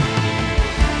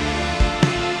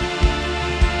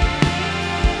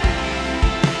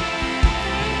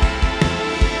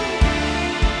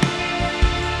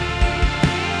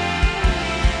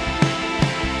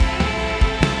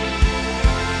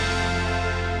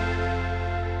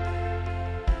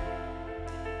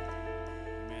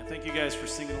Thank you guys for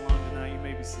singing along tonight. You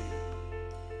may be seated.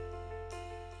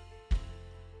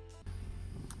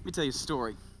 Let me tell you a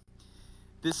story.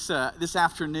 This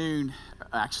afternoon,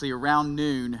 actually around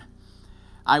noon,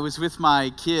 I was with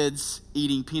my kids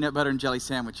eating peanut butter and jelly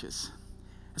sandwiches.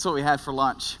 That's what we had for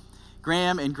lunch.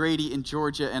 Graham and Grady and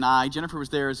Georgia and I. Jennifer was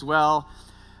there as well.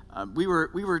 We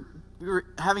were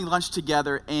having lunch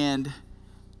together, and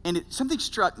something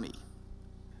struck me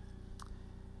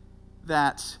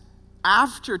that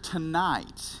after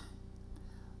tonight,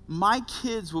 my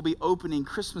kids will be opening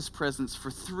Christmas presents for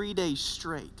 3 days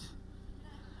straight.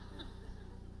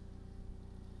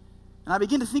 And I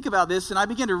began to think about this, and I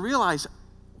began to realize,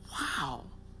 wow,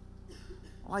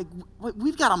 like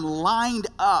we've got them lined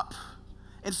up.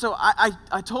 And so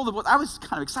I told the boys, I was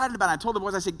kind of excited about it. I told the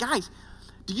boys, I said, guys,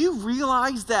 do you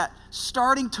realize that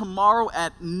starting tomorrow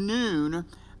at noon,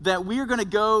 that we're going to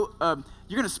go,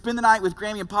 you're going to spend the night with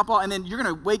Grammy and Papa, and then you're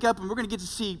going to wake up and we're going to get to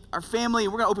see our family,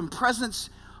 and we're going to open presents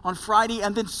on Friday,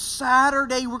 and then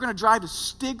Saturday we're going to drive to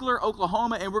Stigler,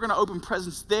 Oklahoma, and we're going to open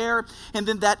presents there, and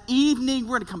then that evening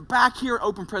we're going to come back here and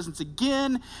open presents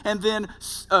again, and then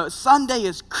Sunday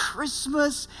is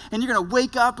Christmas, and you're going to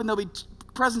wake up and there'll be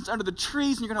presents under the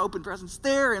trees, and you're going to open presents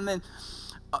there, and then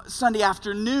Sunday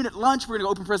afternoon at lunch we're going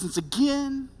to open presents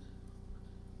again.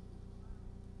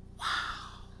 Wow.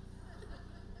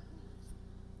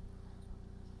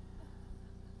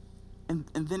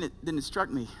 And then it struck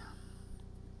me.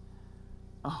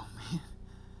 Oh man,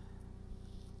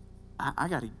 I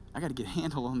gotta get a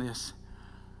handle on this.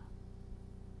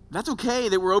 That's okay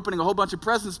that we're opening a whole bunch of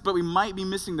presents, but we might be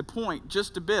missing the point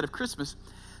just a bit of Christmas.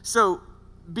 So,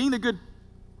 being the good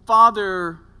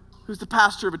father who's the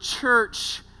pastor of a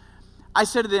church, I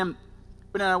said to them,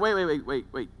 "No,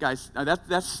 wait, guys. No,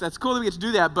 that's cool that we get to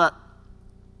do that, but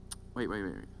wait.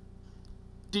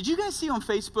 Did you guys see on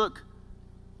Facebook?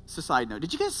 It's a side note.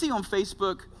 Did you guys see on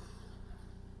Facebook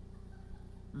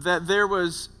that there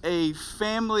was a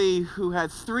family who had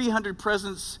 300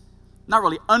 presents, not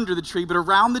really under the tree, but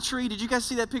around the tree? Did you guys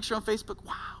see that picture on Facebook?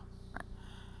 Wow. Right.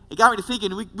 It got me to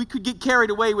thinking we could get carried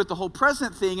away with the whole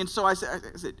present thing. And so I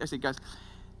said, guys,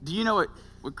 do you know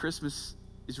what Christmas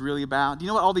is really about? Do you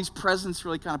know what all these presents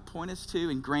really kind of point us to?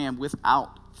 And Graham,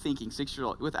 without thinking,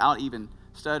 6-year-old, without even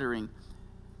stuttering,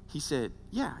 he said,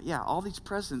 yeah, all these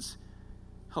presents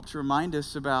help to remind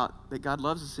us about that God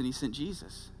loves us and he sent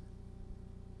Jesus.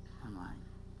 I'm like,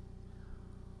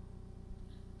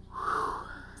 whew.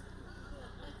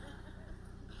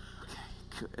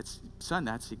 Okay, son,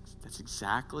 that's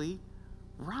exactly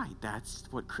right. That's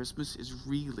what Christmas is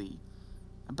really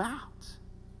about.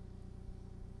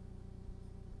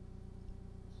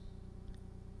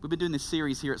 We've been doing this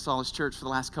series here at Solace Church for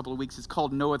the last couple of weeks. It's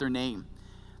called No Other Name.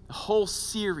 The whole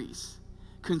series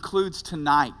concludes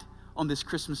tonight on this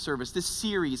Christmas service. This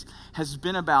series has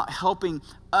been about helping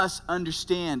us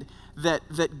understand that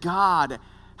God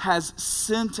has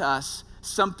sent us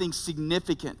something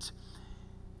significant.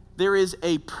 There is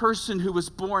a person who was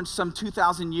born some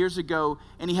 2,000 years ago,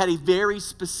 and he had a very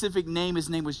specific name. His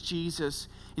name was Jesus,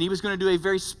 and he was going to do a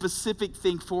very specific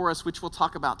thing for us, which we'll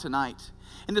talk about tonight.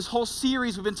 In this whole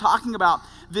series, we've been talking about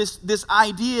this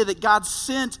idea that God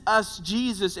sent us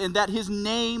Jesus and that his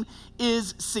name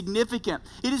is significant.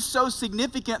 It is so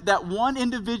significant that one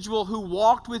individual who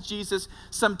walked with Jesus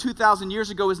some 2,000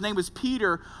 years ago, his name was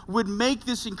Peter, would make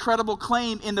this incredible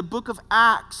claim in the book of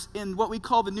Acts, in what we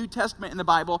call the New Testament in the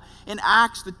Bible, in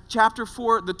Acts, the chapter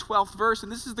 4, the 12th verse.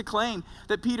 And this is the claim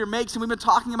that Peter makes, and we've been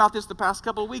talking about this the past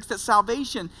couple of weeks, that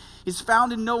salvation is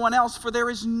found in no one else, for there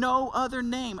is no other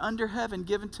name under heaven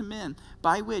given to men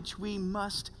by which we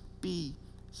must be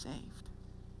saved.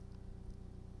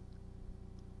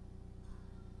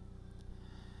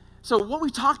 So what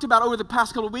we've talked about over the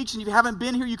past couple of weeks, and if you haven't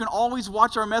been here, you can always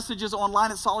watch our messages online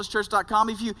at solacechurch.com.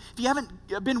 If you haven't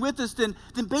been with us, then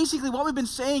basically what we've been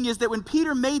saying is that when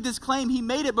Peter made this claim, he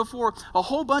made it before a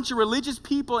whole bunch of religious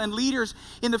people and leaders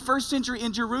in the first century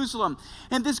in Jerusalem.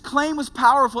 And this claim was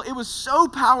powerful. It was so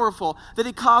powerful that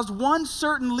it caused one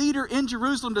certain leader in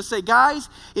Jerusalem to say, guys,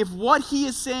 if what he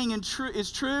is saying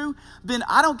is true, then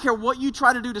I don't care what you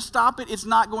try to do to stop it. It's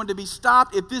not going to be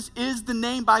stopped. If this is the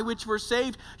name by which we're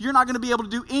saved, you're not going to be able to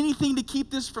do anything to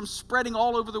keep this from spreading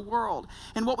all over the world.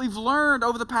 And what we've learned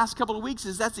over the past couple of weeks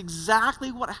is that's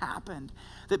exactly what happened.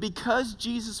 That because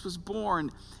Jesus was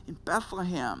born in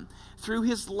Bethlehem, through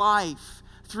his life,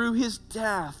 through his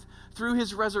death, through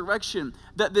his resurrection,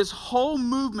 that this whole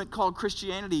movement called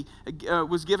Christianity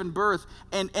was given birth.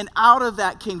 And out of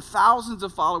that came thousands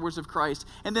of followers of Christ.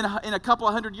 And then in a couple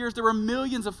of hundred years, there were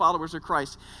millions of followers of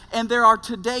Christ. And there are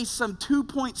today some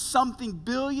 2-point-something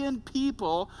billion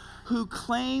people who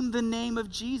claim the name of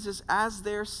Jesus as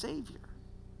their Savior.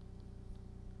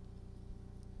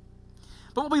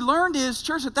 But what we learned is,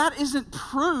 church, that isn't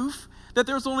proof that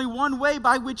there's only one way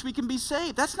by which we can be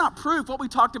saved. That's not proof. What we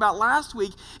talked about last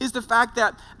week is the fact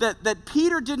that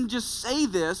Peter didn't just say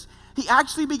this. He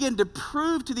actually began to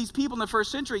prove to these people in the first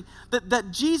century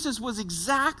that Jesus was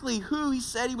exactly who he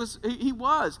said he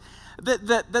was.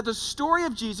 That the story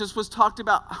of Jesus was talked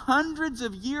about hundreds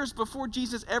of years before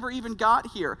Jesus ever even got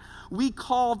here. We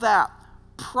call that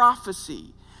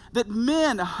prophecy. That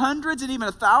men, hundreds and even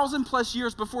 1,000 plus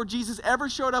years before Jesus ever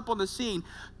showed up on the scene,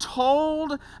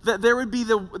 told that there would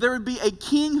be a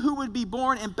king who would be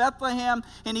born in Bethlehem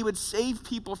and he would save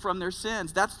people from their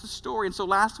sins. That's the story. And so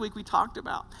last week we talked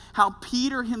about how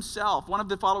Peter himself, one of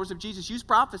the followers of Jesus, used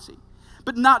prophecy.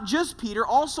 But not just Peter,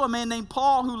 also a man named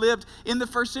Paul who lived in the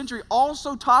first century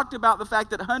also talked about the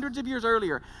fact that hundreds of years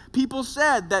earlier, people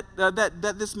said that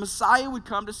this Messiah would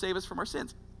come to save us from our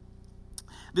sins.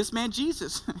 This man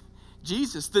Jesus,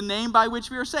 the name by which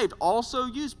we are saved, also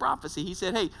used prophecy. He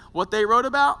said, hey, what they wrote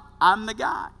about, I'm the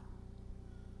guy.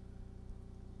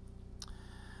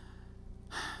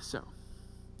 So,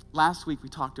 last week we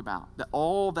talked about that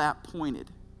all that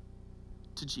pointed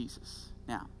to Jesus.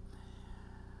 Now,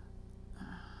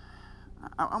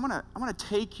 I want to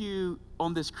take you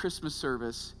on this Christmas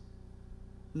service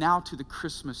now to the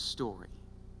Christmas story.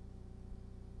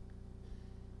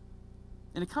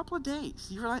 In a couple of days,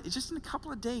 you realize, just in a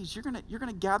couple of days, you're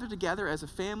gonna gather together as a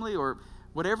family, or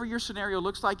whatever your scenario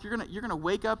looks like. You're gonna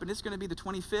wake up, and it's gonna be the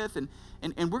 25th,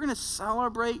 and we're gonna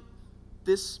celebrate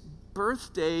this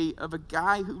birthday of a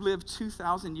guy who lived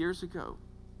 2,000 years ago.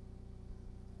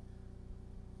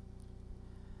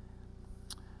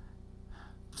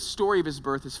 The story of his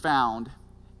birth is found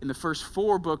in the first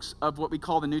 4 books of what we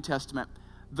call the New Testament.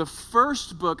 The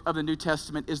first book of the New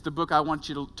Testament is the book I want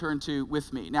you to turn to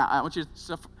with me. Now, I want you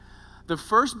to, the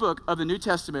first book of the New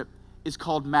Testament is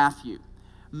called Matthew.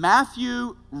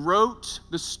 Matthew wrote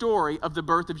the story of the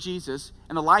birth of Jesus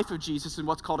and the life of Jesus in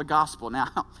what's called a gospel.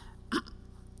 Now,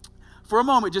 for a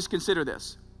moment, just consider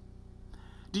this.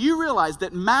 Do you realize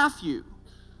that Matthew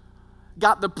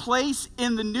got the place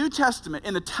in the New Testament,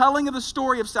 in the telling of the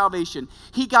story of salvation?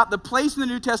 He got the place in the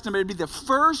New Testament to be the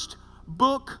first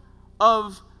book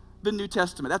of the New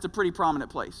Testament. That's a pretty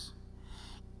prominent place.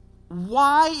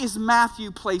 Why is Matthew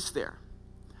placed there?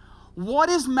 What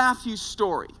is Matthew's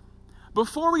story?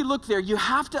 Before we look there, you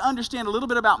have to understand a little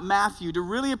bit about Matthew to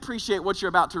really appreciate what you're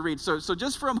about to read. So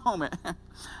just for a moment,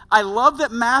 I love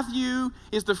that Matthew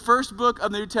is the first book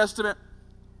of the New Testament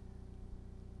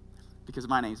because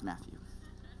my name's Matthew.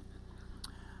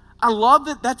 I love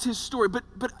that that's his story, but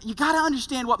you got to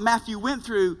understand what Matthew went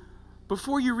through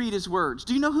before you read his words.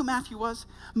 Do you know who Matthew was?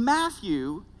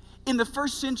 Matthew, in the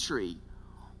first century,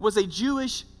 was a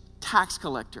Jewish tax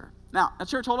collector. Now,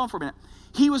 church, hold on for a minute.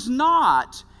 He was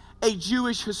not a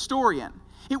Jewish historian.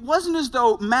 It wasn't as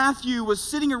though Matthew was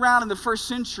sitting around in the first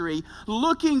century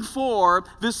looking for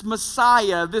this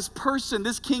Messiah, this person,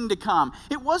 this king to come.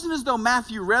 It wasn't as though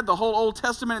Matthew read the whole Old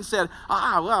Testament and said,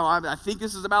 I think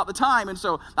this is about the time, and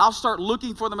so I'll start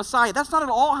looking for the Messiah. That's not at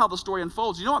all how the story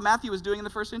unfolds. You know what Matthew was doing in the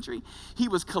first century? He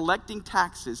was collecting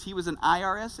taxes. He was an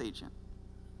IRS agent.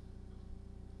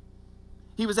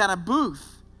 He was at a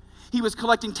booth. He was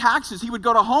collecting taxes. He would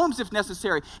go to homes if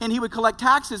necessary, and he would collect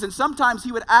taxes. And sometimes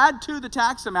he would add to the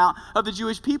tax amount of the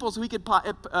Jewish people so he could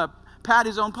pad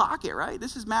his own pocket, right?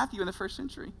 This is Matthew in the first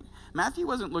century. Matthew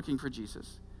wasn't looking for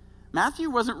Jesus. Matthew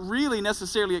wasn't really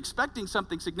necessarily expecting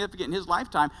something significant in his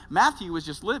lifetime. Matthew was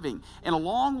just living. And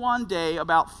along one day,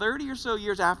 about 30 or so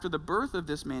years after the birth of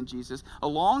this man Jesus,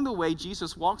 along the way,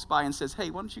 Jesus walks by and says,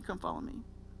 hey, why don't you come follow me?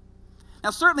 Now,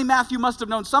 certainly Matthew must have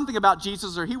known something about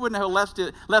Jesus, or he wouldn't have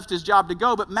left his job to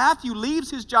go. But Matthew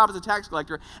leaves his job as a tax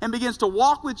collector and begins to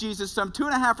walk with Jesus some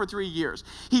 2.5 or 3 years.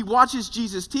 He watches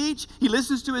Jesus teach. He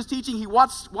listens to his teaching. He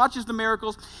watches the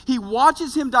miracles. He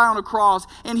watches him die on a cross,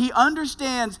 and he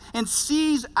understands and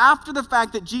sees after the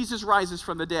fact that Jesus rises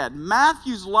from the dead.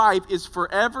 Matthew's life is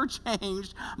forever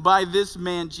changed by this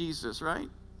man Jesus, right?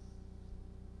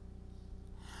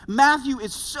 Matthew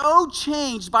is so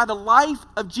changed by the life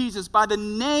of Jesus, by the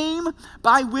name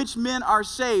by which men are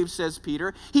saved, says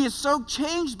Peter. He is so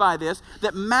changed by this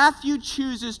that Matthew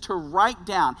chooses to write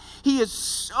down. He is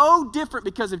so different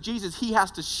because of Jesus, he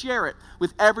has to share it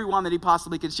with everyone that he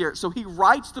possibly can share it. So he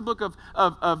writes the book of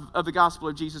the gospel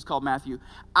of Jesus called Matthew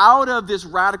out of this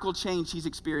radical change he's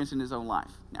experienced in his own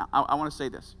life. Now, I want to say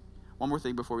this. One more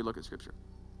thing before we look at Scripture.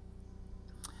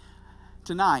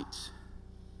 Tonight,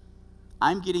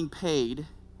 I'm getting paid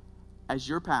as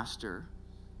your pastor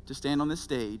to stand on this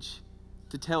stage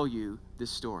to tell you this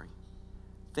story.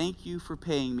 Thank you for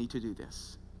paying me to do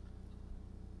this.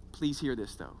 Please hear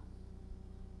this, though.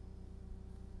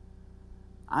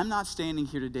 I'm not standing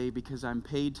here today because I'm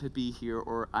paid to be here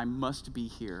or I must be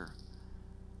here.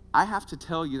 I have to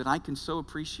tell you that I can so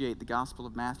appreciate the Gospel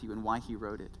of Matthew and why he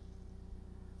wrote it.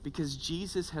 Because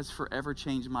Jesus has forever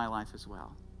changed my life as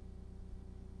well.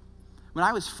 When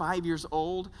I was 5 years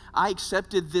old, I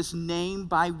accepted this name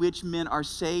by which men are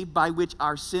saved, by which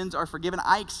our sins are forgiven.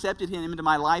 I accepted him into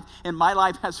my life, and my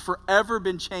life has forever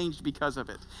been changed because of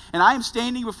it. And I am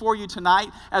standing before you tonight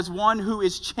as one who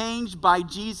is changed by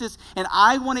Jesus, and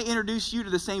I want to introduce you to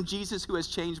the same Jesus who has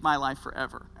changed my life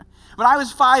forever. When I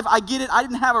was 5, I get it. I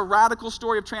didn't have a radical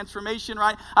story of transformation,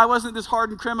 right? I wasn't this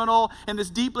hardened criminal and this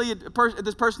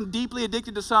person deeply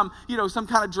addicted to some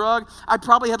kind of drug. I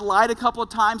probably had lied a couple of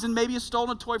times and maybe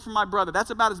stolen a toy from my brother. That's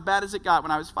about as bad as it got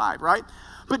when I was 5, right?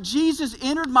 But Jesus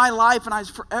entered my life and I was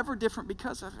forever different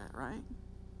because of it, right?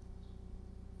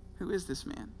 Who is this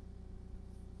man?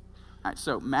 All right,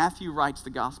 so Matthew writes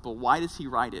the gospel. Why does he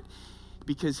write it?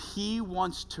 Because he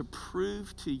wants to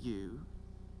prove to you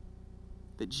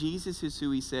that Jesus is who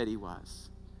he said he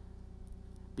was,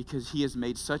 because he has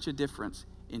made such a difference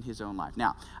in his own life.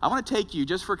 Now, I want to take you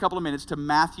just for a couple of minutes to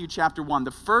Matthew chapter 1, the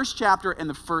first chapter and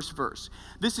the first verse.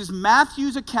 This is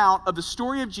Matthew's account of the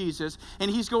story of Jesus,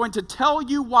 and he's going to tell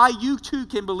you why you too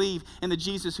can believe in the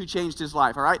Jesus who changed his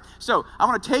life, all right? So, I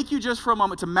want to take you just for a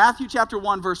moment to Matthew chapter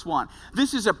 1, verse 1.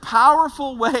 This is a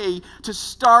powerful way to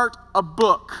start a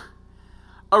book,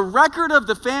 a record of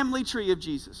the family tree of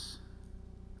Jesus.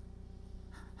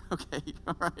 Okay,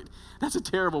 all right. That's a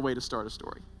terrible way to start a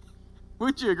story.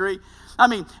 Wouldn't you agree? I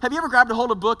mean, have you ever grabbed a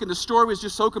hold of a book and the story was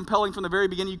just so compelling from the very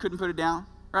beginning you couldn't put it down,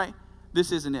 right?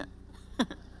 This isn't it.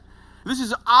 This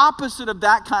is opposite of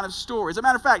that kind of story. As a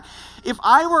matter of fact, if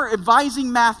I were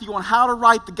advising Matthew on how to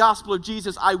write the gospel of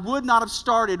Jesus, I would not have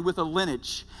started with a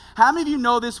lineage. How many of you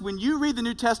know this? When you read the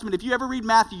New Testament, if you ever read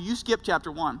Matthew, you skip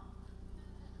chapter 1.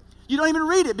 You don't even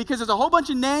read it because there's a whole bunch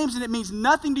of names and it means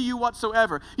nothing to you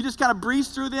whatsoever. You just kind of breeze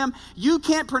through them. You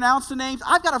can't pronounce the names.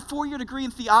 I've got a 4-year degree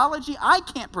in theology. I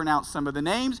can't pronounce some of the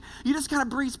names. You just kind of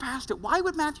breeze past it. Why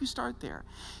would Matthew start there?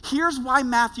 Here's why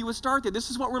Matthew would start there.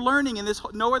 This is what we're learning in this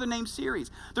No Other Name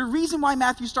series. The reason why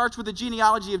Matthew starts with the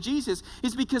genealogy of Jesus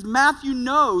is because Matthew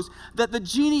knows that the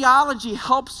genealogy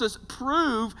helps us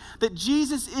prove that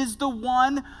Jesus is the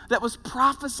one that was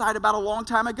prophesied about a long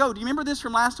time ago. Do you remember this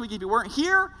from last week? If you weren't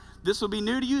here, this will be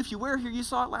new to you. If you were here, you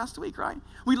saw it last week, right?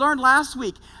 We learned last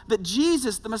week that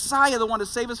Jesus, the Messiah, the one to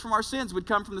save us from our sins, would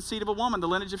come from the seed of a woman, the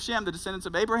lineage of Shem, the descendants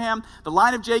of Abraham, the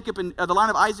line of Jacob, and the line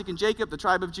of Isaac and Jacob, the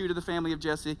tribe of Judah, the family of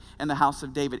Jesse, and the house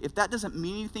of David. If that doesn't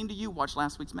mean anything to you, watch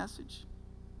last week's message.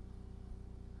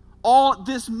 All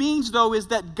this means, though, is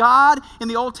that God in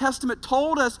the Old Testament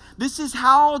told us this is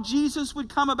how Jesus would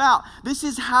come about. This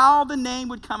is how the name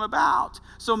would come about.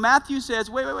 So Matthew says,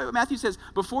 wait. Matthew says,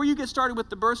 before you get started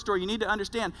with the birth story, you need to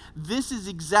understand this is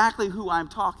exactly who I'm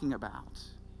talking about.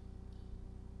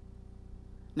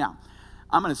 Now,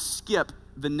 I'm going to skip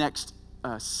the next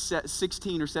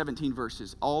 16 or 17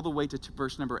 verses all the way to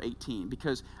verse number 18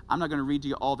 because I'm not going to read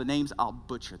you all the names. I'll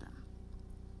butcher them.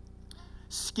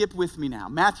 Skip with me now.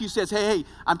 Matthew says, hey,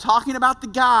 I'm talking about the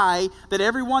guy that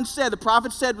everyone said, the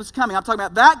prophet said was coming. I'm talking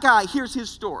about that guy. Here's his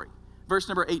story. Verse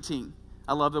number 18.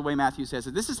 I love the way Matthew says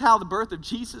it. This is how the birth of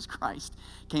Jesus Christ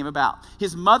came about.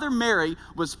 His mother Mary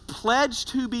was pledged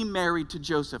to be married to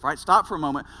Joseph. All right, stop for a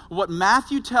moment. What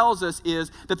Matthew tells us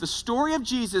is that the story of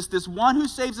Jesus, this one who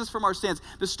saves us from our sins,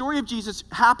 the story of Jesus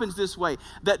happens this way,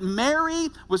 that Mary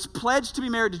was pledged to be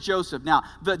married to Joseph. Now,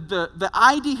 the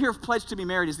idea here of pledged to be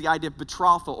married is the idea of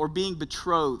betrothal or being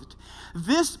betrothed.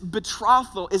 This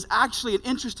betrothal is actually an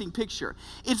interesting picture.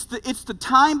 It's the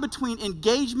time between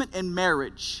engagement and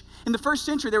marriage. In the first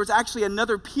century, there was actually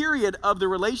another period of the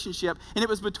relationship, and it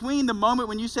was between the moment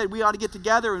when you said we ought to get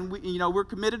together and we're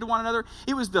committed to one another.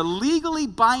 It was the legally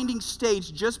binding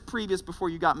stage just previous before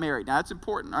you got married. Now, that's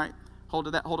important, all right? Hold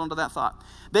on to that thought.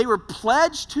 They were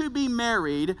pledged to be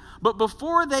married, but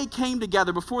before they came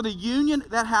together, before the union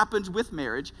that happens with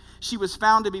marriage, she was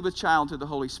found to be with child to the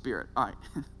Holy Spirit. All right.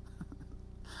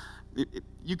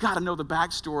 You got to know the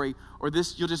backstory, or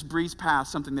you'll just breeze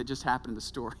past something that just happened in the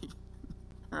story.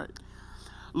 All right.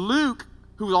 Luke,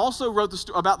 who also wrote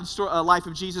about the life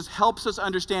of Jesus, helps us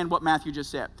understand what Matthew just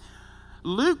said.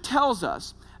 Luke tells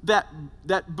us that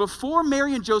before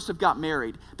Mary and Joseph got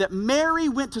married, that Mary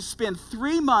went to spend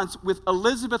 3 months with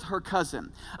Elizabeth, her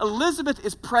cousin. Elizabeth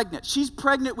is pregnant. She's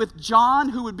pregnant with John,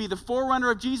 who would be the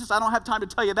forerunner of Jesus. I don't have time to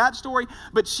tell you that story,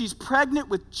 but she's pregnant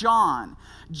with John.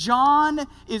 John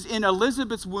is in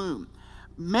Elizabeth's womb.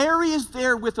 Mary is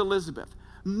there with Elizabeth.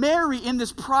 Mary, in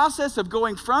this process of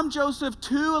going from Joseph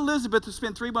to Elizabeth to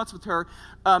spend 3 months with her,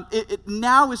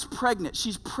 now is pregnant.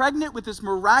 She's pregnant with this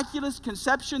miraculous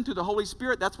conception through the Holy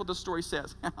Spirit. That's what the story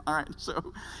says. All right,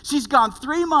 so she's gone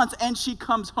 3 months and she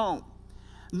comes home.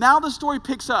 Now the story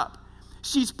picks up.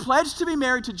 She's pledged to be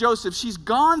married to Joseph. She's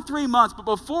gone 3 months, but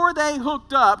before they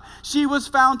hooked up, she was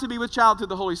found to be with child through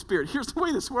the Holy Spirit. Here's the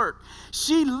way this worked.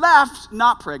 She left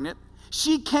not pregnant.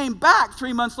 She came back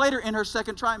 3 months later in her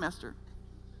second trimester.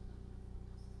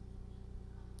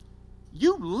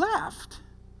 You left,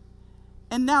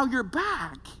 and now you're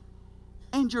back,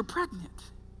 and you're pregnant.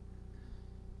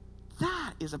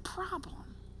 That is a problem.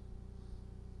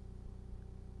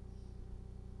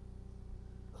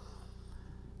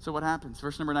 So what happens?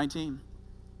 Verse number 19.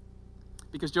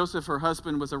 Because Joseph, her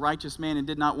husband, was a righteous man and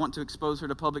did not want to expose her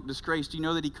to public disgrace. Do you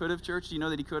know that he could have, church? Do you know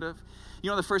that he could have? You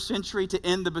know, in the first century, to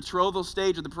end the betrothal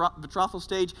stage or the betrothal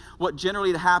stage, what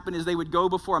generally had happened is they would go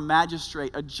before a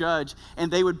magistrate, a judge, and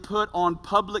they would put on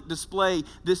public display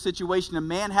this situation. A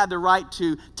man had the right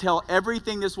to tell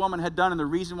everything this woman had done and the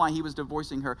reason why he was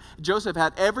divorcing her. Joseph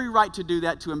had every right to do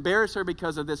that, to embarrass her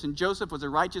because of this, and Joseph was a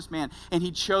righteous man, and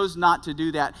he chose not to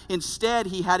do that. Instead,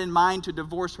 he had in mind to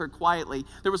divorce her quietly.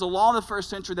 There was a law in the first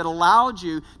century that allowed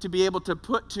you to be able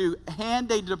to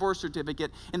hand a divorce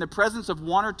certificate in the presence of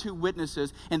 1 or 2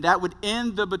 witnesses, and that would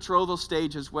end the betrothal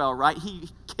stage as well, right? He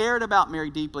cared about Mary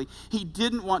deeply. He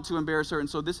didn't want to embarrass her, and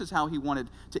so this is how he wanted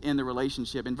to end the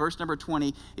relationship. In verse number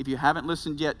 20, if you haven't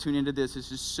listened yet, tune into this.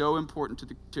 This is so important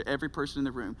to every person in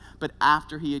the room. But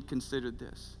after he had considered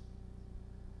this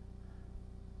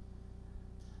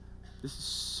is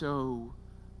so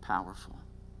powerful.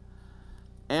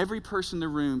 Every person in the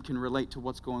room can relate to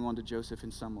what's going on to Joseph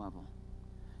in some level.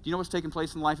 Do you know what's taking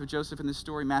place in the life of Joseph in this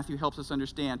story? Matthew helps us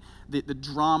understand the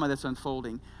drama that's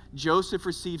unfolding. Joseph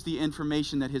receives the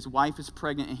information that his wife is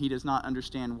pregnant and he does not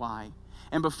understand why.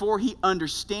 And before he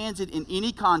understands it in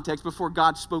any context, before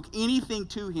God spoke anything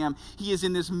to him, he is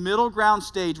in this middle ground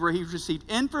stage where he's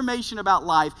received information about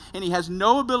life and he has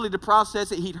no ability to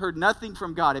process it. He'd heard nothing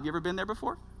from God. Have you ever been there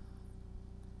before?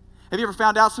 Have you ever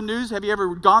found out some news? Have you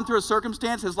ever gone through a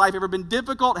circumstance? Has life ever been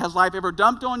difficult? Has life ever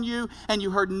dumped on you? And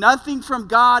you heard nothing from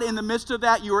God in the midst of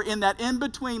that? You are in that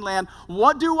in-between land.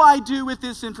 What do I do with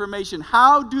this information?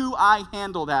 How do I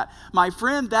handle that? My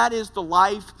friend, that is the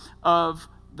life of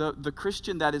the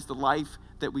Christian. That is the life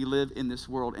that we live in this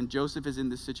world. And Joseph is in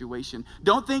this situation.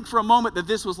 Don't think for a moment that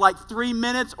this was like 3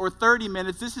 minutes or 30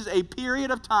 minutes. This is a period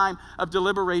of time of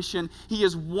deliberation. He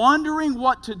is wondering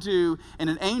what to do, and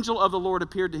an angel of the Lord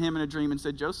appeared to him in a dream and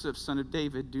said, Joseph, son of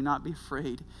David, do not be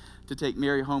afraid to take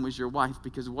Mary home as your wife,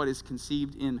 because what is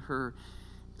conceived in her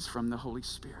is from the Holy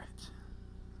Spirit.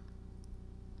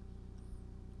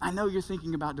 I know you're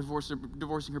thinking about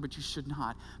divorcing her, but you should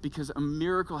not, because a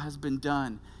miracle has been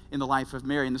done in the life of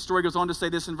Mary. And the story goes on to say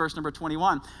this in verse number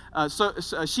 21. So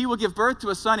she will give birth to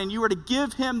a son, and you are to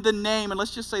give him the name. And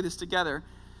let's just say this together.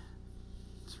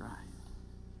 That's right.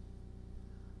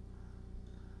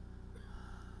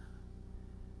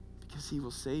 Because he will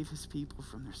save his people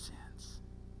from their sins.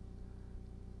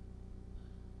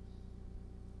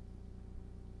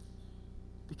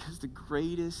 Because the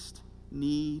greatest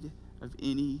need of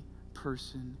any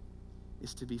person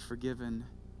is to be forgiven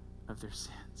of their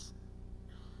sins.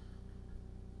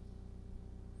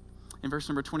 In verse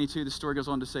number 22, the story goes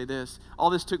on to say this.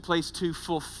 All this took place to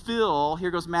fulfill,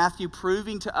 here goes Matthew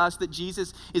proving to us that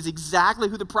Jesus is exactly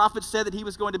who the prophet said that he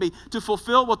was going to be, to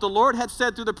fulfill what the Lord had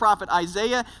said through the prophet,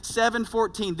 Isaiah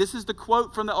 7:14. This is the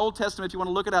quote from the Old Testament, if you want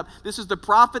to look it up. This is the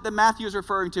prophet that Matthew is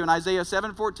referring to in Isaiah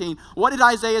 7:14. What did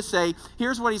Isaiah say?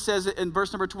 Here's what he says in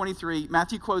verse number 23.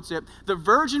 Matthew quotes it. The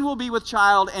virgin will be with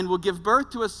child and will give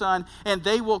birth to a son, and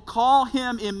they will call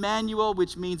him Emmanuel,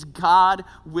 which means God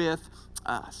with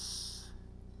us.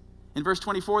 In verse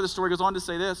 24, the story goes on to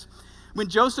say this. When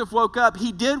Joseph woke up,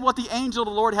 he did what the angel of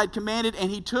the Lord had commanded, and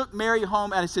he took Mary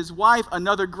home as his wife.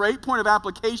 Another great point of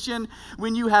application.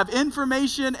 When you have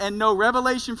information and no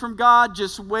revelation from God,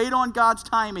 just wait on God's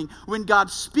timing. When God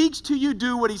speaks to you,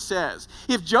 do what he says.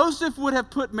 If Joseph would have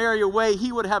put Mary away,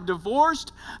 he would have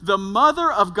divorced the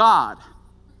mother of God.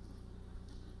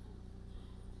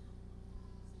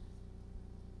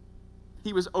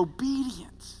 He was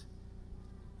obedient,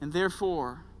 and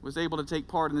therefore was able to take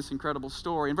part in this incredible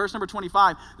story. In verse number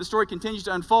 25, the story continues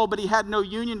to unfold, but he had no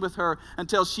union with her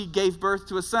until she gave birth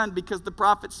to a son, because the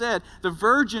prophet said the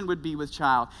virgin would be with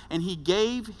child, and he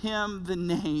gave him the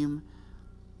name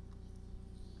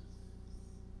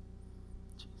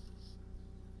Jesus.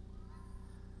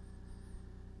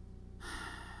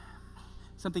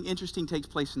 Something interesting takes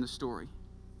place in the story.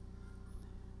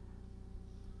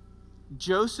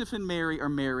 Joseph and Mary are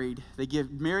married.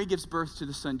 Mary gives birth to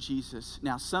the son Jesus.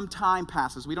 Now, some time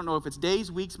passes. We don't know if it's days,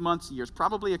 weeks, months, years,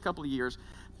 probably a couple of years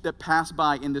that pass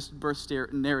by in this birth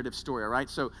narrative story, all right?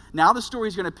 So now the story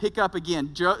is going to pick up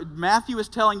again. Matthew is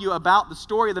telling you about the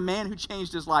story of the man who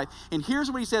changed his life. And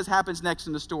here's what he says happens next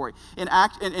in the story.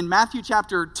 In Matthew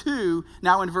chapter 2,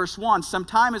 now in verse 1, some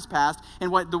time has passed.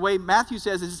 And the way Matthew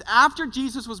says is after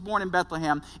Jesus was born in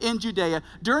Bethlehem in Judea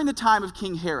during the time of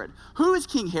King Herod. Who is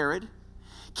King Herod?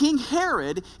 King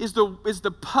Herod is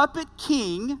the puppet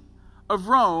king of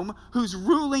Rome who's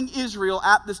ruling Israel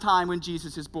at this time when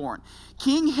Jesus is born.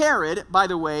 King Herod, by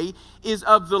the way, is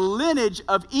of the lineage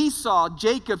of Esau,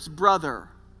 Jacob's brother.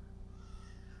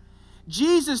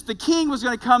 Jesus, the king, was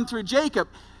going to come through Jacob.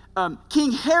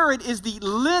 King Herod is the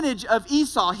lineage of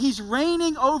Esau. He's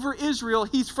reigning over Israel.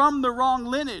 He's from the wrong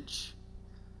lineage.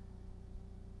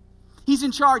 He's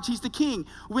in charge. He's the king.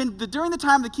 During the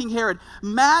time of the King Herod,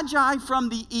 Magi from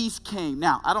the east came.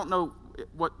 Now, I don't know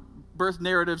what birth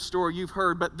narrative story you've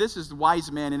heard, but this is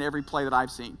wise men in every play that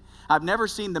I've seen. I've never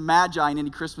seen the Magi in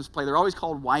any Christmas play. They're always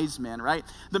called wise men, right?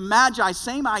 The Magi,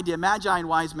 same idea, Magi and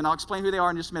wise men. I'll explain who they are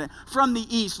in just a minute. From the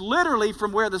east, literally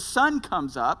from where the sun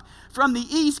comes up, from the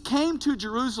east came to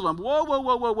Jerusalem. Whoa, whoa,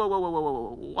 whoa, whoa, whoa, whoa, whoa, whoa,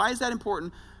 whoa. Why is that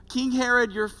important? King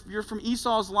Herod, you're from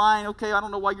Esau's line. Okay, I don't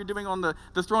know why you're doing on the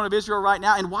throne of Israel right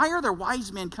now. And why are there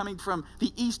wise men coming from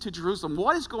the east to Jerusalem?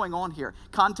 What is going on here?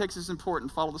 Context is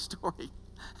important. Follow the story.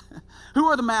 Who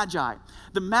are the Magi?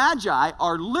 The Magi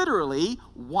are literally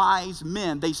wise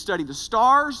men. They study the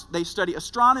stars. They study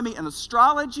astronomy and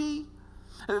astrology.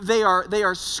 They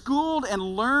are schooled and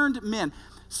learned men.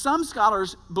 Some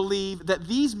scholars believe that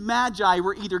these Magi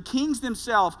were either kings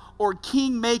themselves or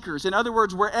king makers. In other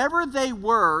words, wherever they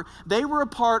were a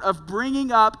part of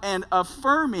bringing up and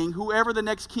affirming whoever the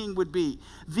next king would be.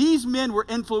 These men were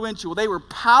influential. They were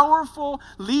powerful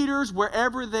leaders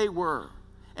wherever they were.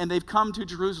 And they've come to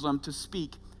Jerusalem to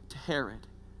speak to Herod.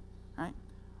 Right?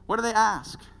 What do they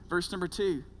ask? Verse number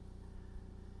 2.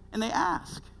 And they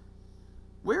ask,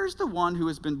 where's the one who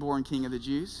has been born King of the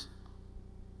Jews?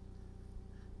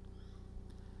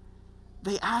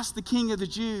 They ask the King of the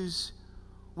Jews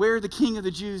where the King of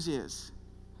the Jews is.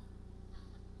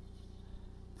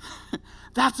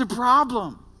 That's a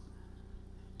problem.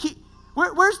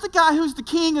 Where's the guy who's the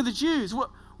King of the Jews?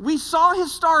 We saw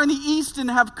his star in the east and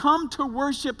have come to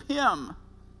worship him.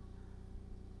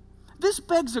 This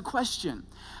begs a question.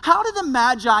 How did the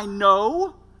Magi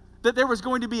know that there was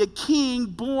going to be a king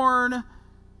born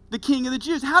the King of the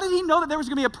Jews? How did he know that there was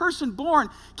going to be a person born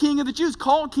King of the Jews,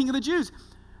 called King of the Jews?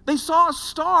 They saw a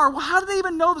star. Well, how did they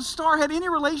even know the star had any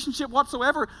relationship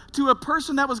whatsoever to a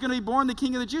person that was going to be born the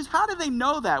King of the Jews? How did they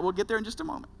know that? We'll get there in just a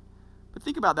moment. But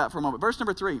think about that for a moment. Verse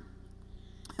number 3.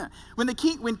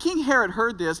 When King Herod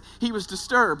heard this, he was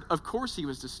disturbed. Of course he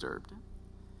was disturbed. Do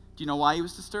you know why he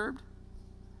was disturbed?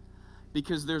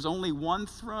 Because there's only one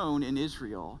throne in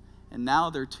Israel, and now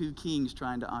there are two kings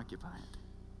trying to occupy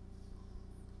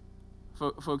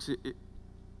it. Folks,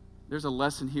 there's a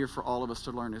lesson here for all of us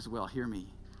to learn as well. Hear me.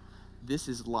 This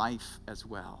is life as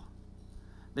well.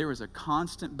 There is a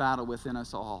constant battle within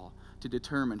us all to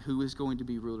determine who is going to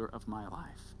be ruler of my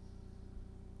life.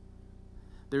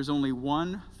 There's only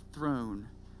one throne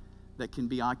that can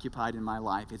be occupied in my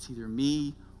life. It's either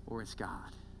me or it's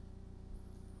God.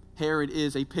 Herod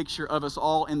is a picture of us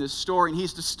all in this story, and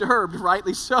he's disturbed,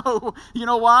 rightly so. You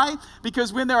know why?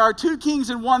 Because when there are two kings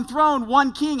in one throne,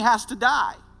 one king has to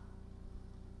die.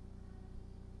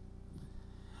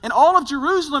 And all of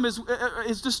Jerusalem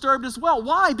is disturbed as well.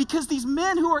 Why? Because these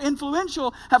men who are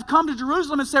influential have come to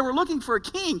Jerusalem and say, we're looking for a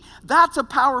king. That's a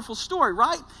powerful story,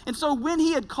 right? And so when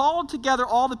he had called together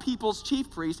all the people's chief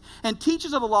priests and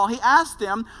teachers of the law, he asked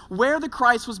them where the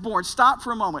Christ was born. Stop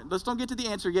for a moment. Let's don't get to the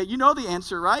answer yet. You know the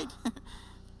answer, right?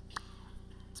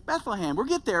 It's Bethlehem. We'll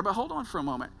get there, but hold on for a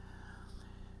moment.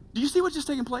 Do you see what's just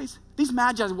taking place? These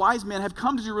Magi, wise men, have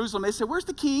come to Jerusalem. They said, where's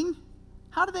the king?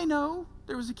 How do they know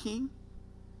there was a king?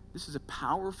 This is a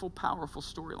powerful, powerful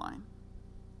storyline.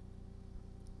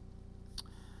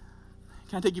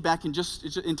 Can I take you back in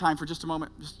time for just a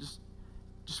moment?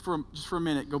 Just for a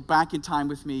minute. Go back in time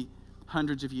with me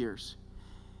hundreds of years.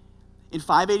 In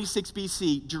 586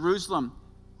 BC, Jerusalem,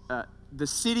 the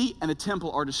city and the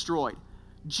temple are destroyed.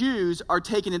 Jews are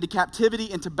taken into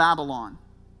captivity into Babylon.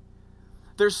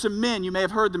 There's some men, you may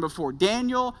have heard them before.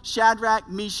 Daniel, Shadrach,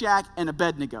 Meshach, and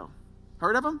Abednego.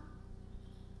 Heard of them?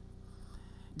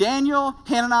 Daniel,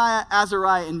 Hananiah,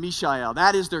 Azariah, and Mishael.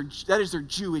 That is their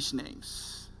Jewish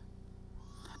names.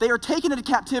 They are taken into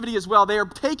captivity as well. They are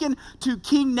taken to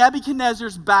King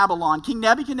Nebuchadnezzar's Babylon. King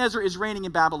Nebuchadnezzar is reigning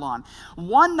in Babylon.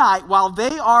 One night, while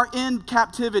they are in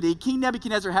captivity, King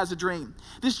Nebuchadnezzar has a dream.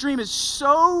 This dream is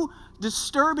so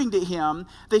disturbing to him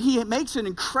that he makes an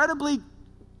incredibly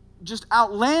just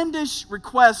outlandish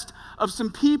request of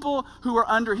some people who are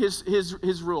under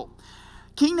his rule.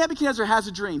 King Nebuchadnezzar has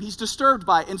a dream. He's disturbed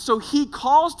by it. And so he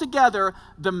calls together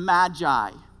the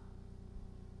Magi,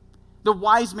 the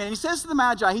wise men. And he says to the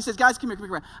Magi, he says, guys, come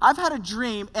here. I've had a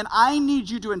dream and I need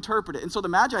you to interpret it. And so the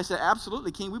Magi said,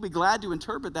 absolutely, King, we'd be glad to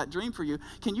interpret that dream for you.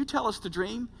 Can you tell us the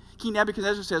dream? King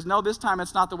Nebuchadnezzar says, no, this time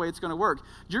it's not the way it's going to work.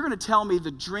 You're going to tell me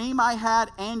the dream I had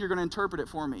and you're going to interpret it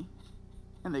for me.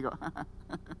 And they go,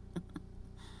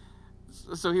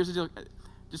 so here's the deal.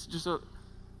 Just so,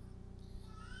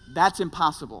 that's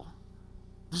impossible.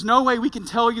 There's no way we can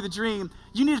tell you the dream.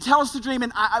 You need to tell us the dream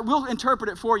and I will interpret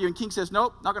it for you. And King says,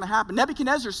 nope, not going to happen.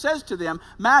 Nebuchadnezzar says to them,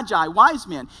 Magi, wise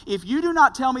men, if you do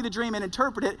not tell me the dream and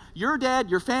interpret it, you're dead,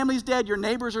 your family's dead, your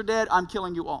neighbors are dead, I'm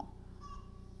killing you all.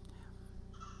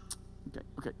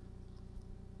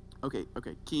 Okay,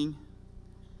 King,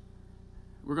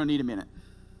 we're going to need a minute.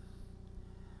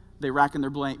 They rack in their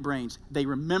brains. They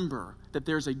remember that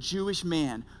there's a Jewish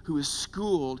man who is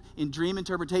schooled in dream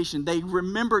interpretation. They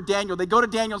remember Daniel. They go to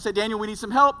Daniel and say, Daniel, we need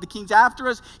some help. The king's after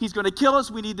us. He's going to kill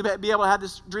us. We need to be able to have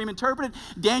this dream interpreted.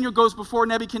 Daniel goes before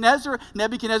Nebuchadnezzar.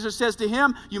 Nebuchadnezzar says to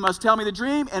him, you must tell me the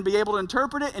dream and be able to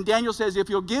interpret it. And Daniel says, if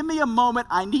you'll give me a moment,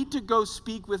 I need to go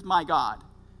speak with my God.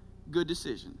 Good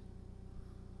decision.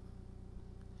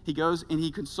 He goes and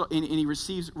he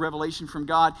receives revelation from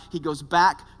God. He goes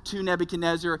back to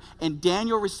Nebuchadnezzar, and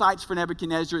Daniel recites for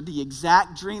Nebuchadnezzar the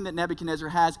exact dream that Nebuchadnezzar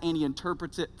has, and he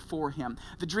interprets it for him.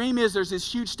 The dream is there's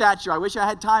this huge statue. I wish I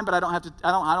had time, but I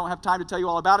don't have time to tell you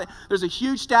all about it. There's a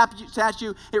huge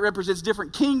statue. It represents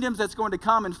different kingdoms that's going to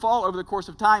come and fall over the course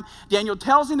of time. Daniel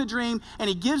tells him the dream, and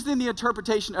he gives them the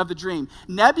interpretation of the dream.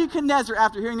 Nebuchadnezzar,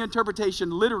 after hearing the interpretation,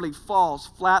 literally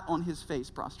falls flat on his face,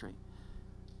 prostrate.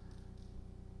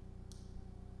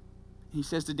 He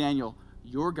says to Daniel,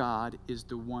 your God is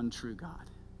the one true God.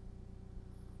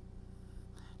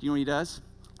 Do you know what he does?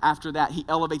 After that, he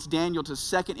elevates Daniel to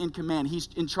second in command. He's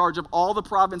in charge of all the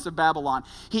province of Babylon.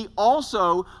 He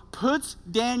also puts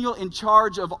Daniel in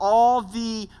charge of all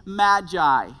the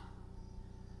Magi.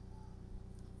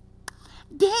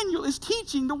 Daniel is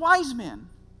teaching the wise men.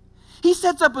 He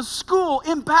sets up a school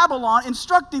in Babylon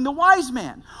instructing the wise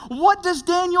men. What does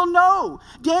Daniel know?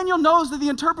 Daniel knows that the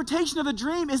interpretation of the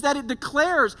dream is that it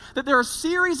declares that there are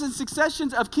series and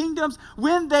successions of kingdoms.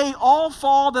 When they all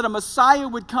fall, that a Messiah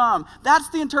would come. That's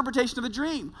the interpretation of the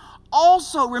dream.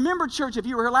 Also, remember, church, if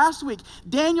you were here last week,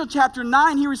 Daniel chapter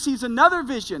 9, he receives another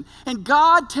vision, and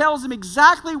God tells him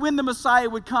exactly when the Messiah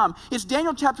would come. It's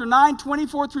Daniel chapter 9,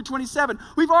 24 through 27.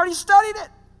 We've already studied it.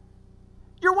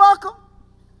 You're welcome.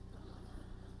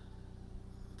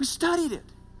 We studied it.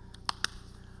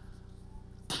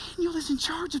 Daniel is in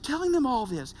charge of telling them all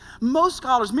this. Many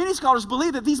scholars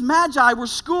believe that these Magi were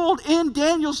schooled in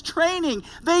Daniel's training.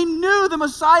 They knew the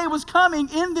Messiah was coming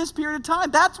in this period of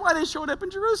time. That's why they showed up in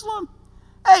Jerusalem.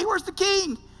 Hey, where's the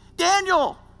king?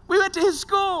 Daniel. We went to his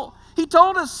school. He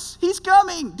told us he's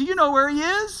coming. Do you know where he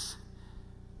is?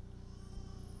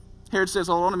 Herod says,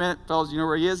 hold on a minute, fellas, you know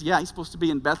where he is? Yeah, he's supposed to be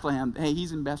in Bethlehem. Hey,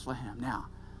 he's in Bethlehem now.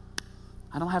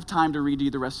 I don't have time to read you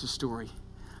the rest of the story,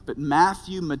 but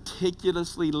Matthew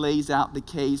meticulously lays out the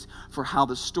case for how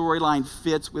the storyline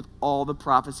fits with all the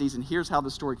prophecies, and here's how the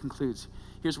story concludes.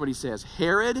 Here's what he says.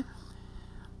 Herod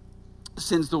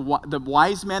sends the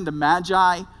wise men, the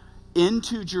Magi,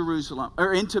 into Jerusalem,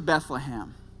 or into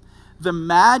Bethlehem. The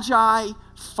Magi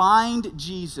find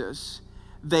Jesus.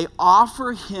 They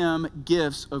offer him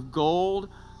gifts of gold,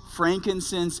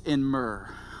 frankincense, and myrrh.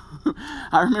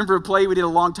 I remember a play we did a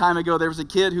long time ago. There was a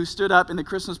kid who stood up in the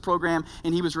Christmas program,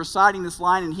 and he was reciting this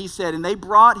line, and he said, and they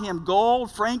brought him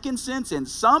gold, frankincense, and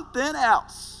something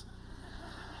else.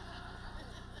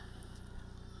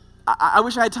 I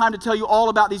wish I had time to tell you all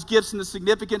about these gifts and the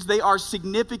significance. They are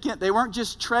significant. They weren't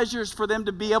just treasures for them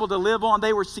to be able to live on.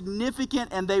 They were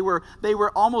significant, and they were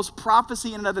almost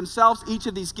prophecy in and of themselves, each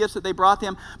of these gifts that they brought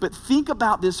them. But think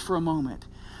about this for a moment.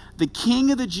 The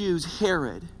king of the Jews,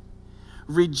 Herod,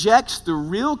 rejects the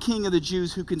real king of the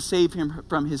Jews who can save him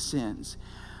from his sins.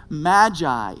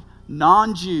 Magi,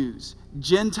 non-Jews,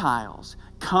 Gentiles,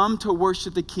 come to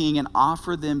worship the King and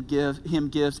offer him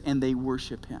gifts, and they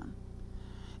worship him.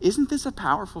 Isn't this a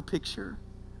powerful picture?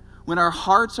 When our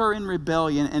hearts are in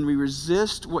rebellion and we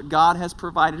resist what God has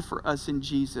provided for us in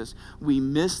Jesus, we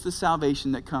miss the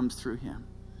salvation that comes through him.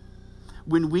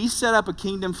 When we set up a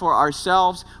kingdom for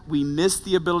ourselves, we miss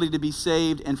the ability to be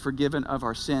saved and forgiven of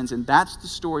our sins. And that's the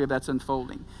story that's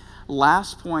unfolding.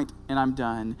 Last point, and I'm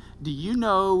done. Do you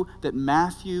know that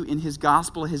Matthew, in his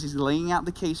gospel, as he's laying out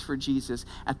the case for Jesus,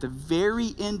 at the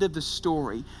very end of the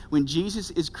story, when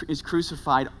Jesus is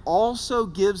crucified, also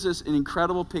gives us an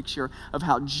incredible picture of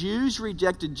how Jews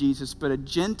rejected Jesus, but a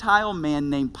Gentile man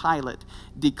named Pilate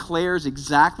declares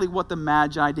exactly what the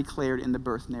Magi declared in the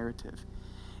birth narrative.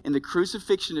 In the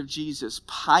crucifixion of Jesus,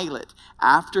 Pilate,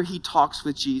 after he talks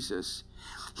with Jesus,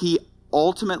 he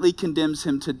ultimately condemns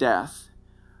him to death.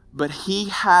 But he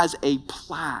has a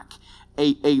plaque,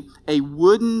 a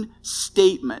wooden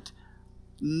statement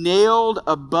nailed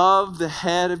above the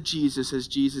head of Jesus as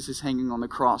Jesus is hanging on the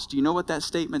cross. Do you know what that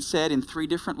statement said in 3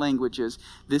 different languages?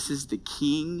 This is the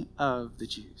King of the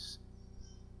Jews.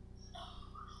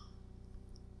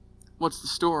 What's the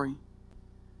story?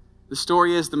 The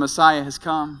story is the Messiah has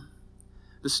come.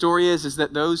 The story is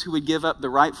that those who would give up the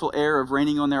rightful heir of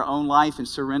reigning on their own life and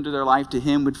surrender their life to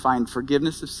him would find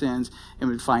forgiveness of sins and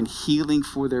would find healing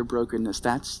for their brokenness.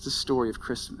 That's the story of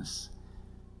Christmas.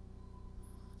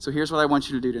 So here's what I want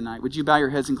you to do tonight. Would you bow your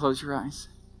heads and close your eyes?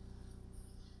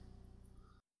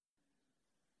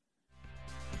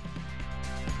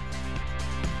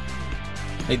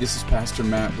 Hey, this is Pastor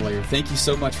Matt Blair. Thank you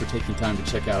so much for taking time to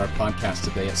check out our podcast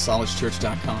today at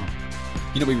solacechurch.com.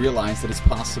 You know, we realize that it's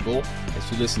possible,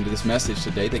 as you listen to this message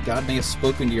today, that God may have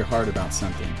spoken to your heart about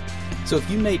something. So if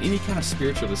you made any kind of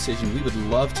spiritual decision, we would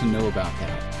love to know about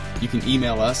that. You can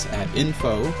email us at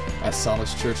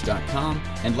info@solacechurch.com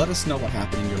and let us know what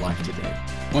happened in your life today.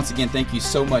 Once again, thank you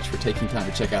so much for taking time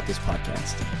to check out this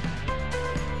podcast.